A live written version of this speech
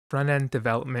front-end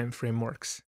development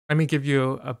frameworks. Let me give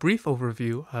you a brief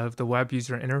overview of the web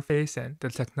user interface and the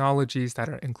technologies that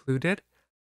are included.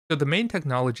 So the main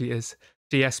technology is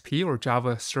JSP or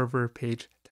Java Server Page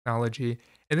Technology,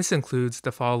 and this includes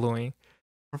the following.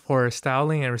 For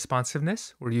styling and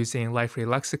responsiveness, we're using Liferay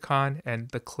Lexicon and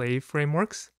the Clave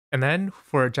frameworks. And then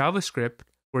for JavaScript,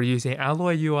 we're using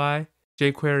Alloy UI,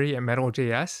 jQuery, and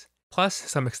Metal.js, plus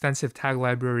some extensive tag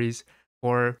libraries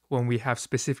for when we have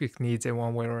specific needs in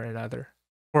one way or another.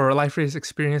 For Liferay's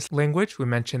Experience Language, we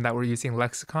mentioned that we're using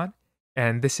Lexicon,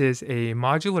 and this is a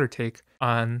modular take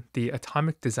on the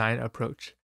atomic design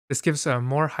approach. This gives a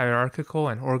more hierarchical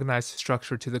and organized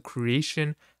structure to the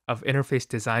creation of interface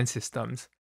design systems.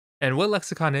 And what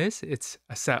Lexicon is, it's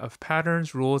a set of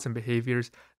patterns, rules, and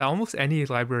behaviors that almost any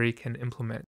library can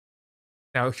implement.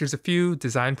 Now, here's a few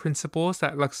design principles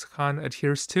that Lexicon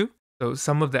adheres to. So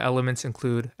some of the elements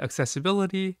include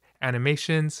accessibility,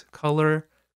 animations, color,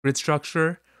 grid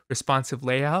structure, responsive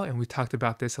layout, and we talked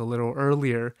about this a little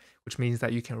earlier, which means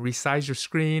that you can resize your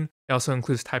screen. It also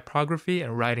includes typography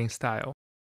and writing style.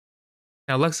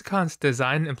 Now, Lexicon's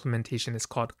design implementation is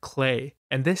called Clay,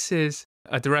 and this is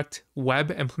a direct web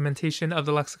implementation of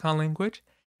the Lexicon language,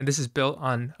 and this is built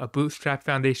on a Bootstrap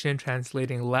foundation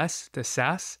translating less to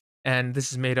SASS, and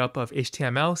this is made up of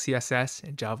HTML, CSS,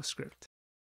 and JavaScript.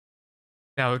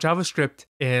 Now, JavaScript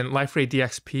in Liferay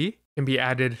DXP can be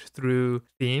added through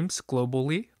themes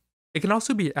globally. It can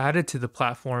also be added to the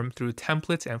platform through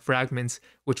templates and fragments,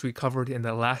 which we covered in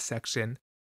the last section.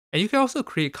 And you can also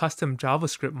create custom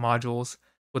JavaScript modules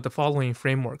with the following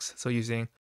frameworks. So using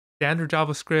standard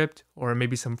JavaScript, or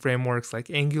maybe some frameworks like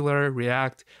Angular,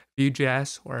 React,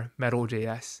 Vue.js, or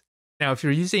Metal.js. Now, if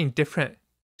you're using different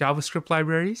JavaScript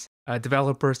libraries,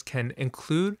 developers can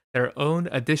include their own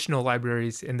additional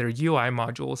libraries in their UI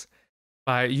modules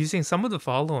by using some of the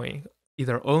following: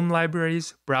 either own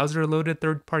libraries, browser-loaded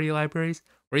third-party libraries,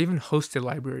 or even hosted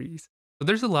libraries. So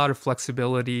there's a lot of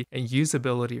flexibility and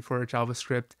usability for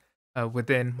JavaScript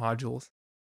within modules.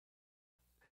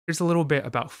 Here's a little bit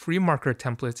about FreeMarker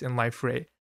templates in Liferay.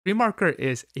 FreeMarker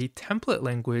is a template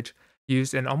language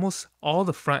used in almost all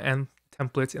the front-end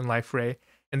templates in Liferay,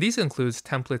 and these includes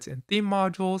templates in theme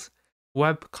modules,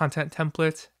 web content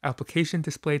templates, application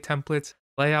display templates,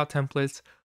 layout templates,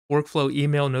 workflow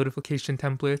email notification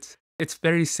templates. It's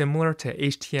very similar to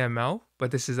HTML,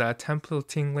 but this is a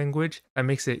templating language that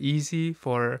makes it easy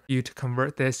for you to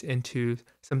convert this into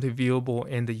something viewable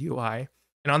in the UI.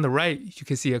 And on the right, you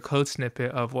can see a code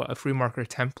snippet of what a FreeMarker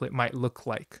template might look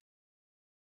like.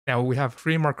 Now we have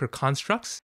FreeMarker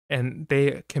constructs, and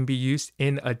they can be used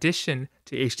in addition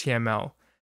to HTML.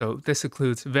 So this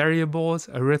includes variables,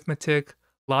 arithmetic,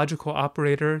 logical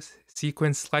operators,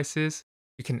 sequence slices.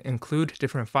 You can include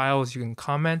different files, you can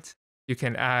comment, you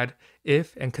can add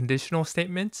if and conditional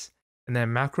statements, and then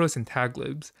macros and tag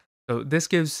libs. So this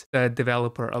gives the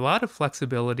developer a lot of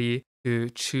flexibility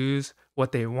to choose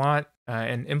what they want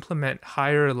and implement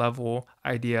higher level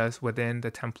ideas within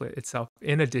the template itself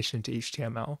in addition to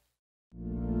HTML.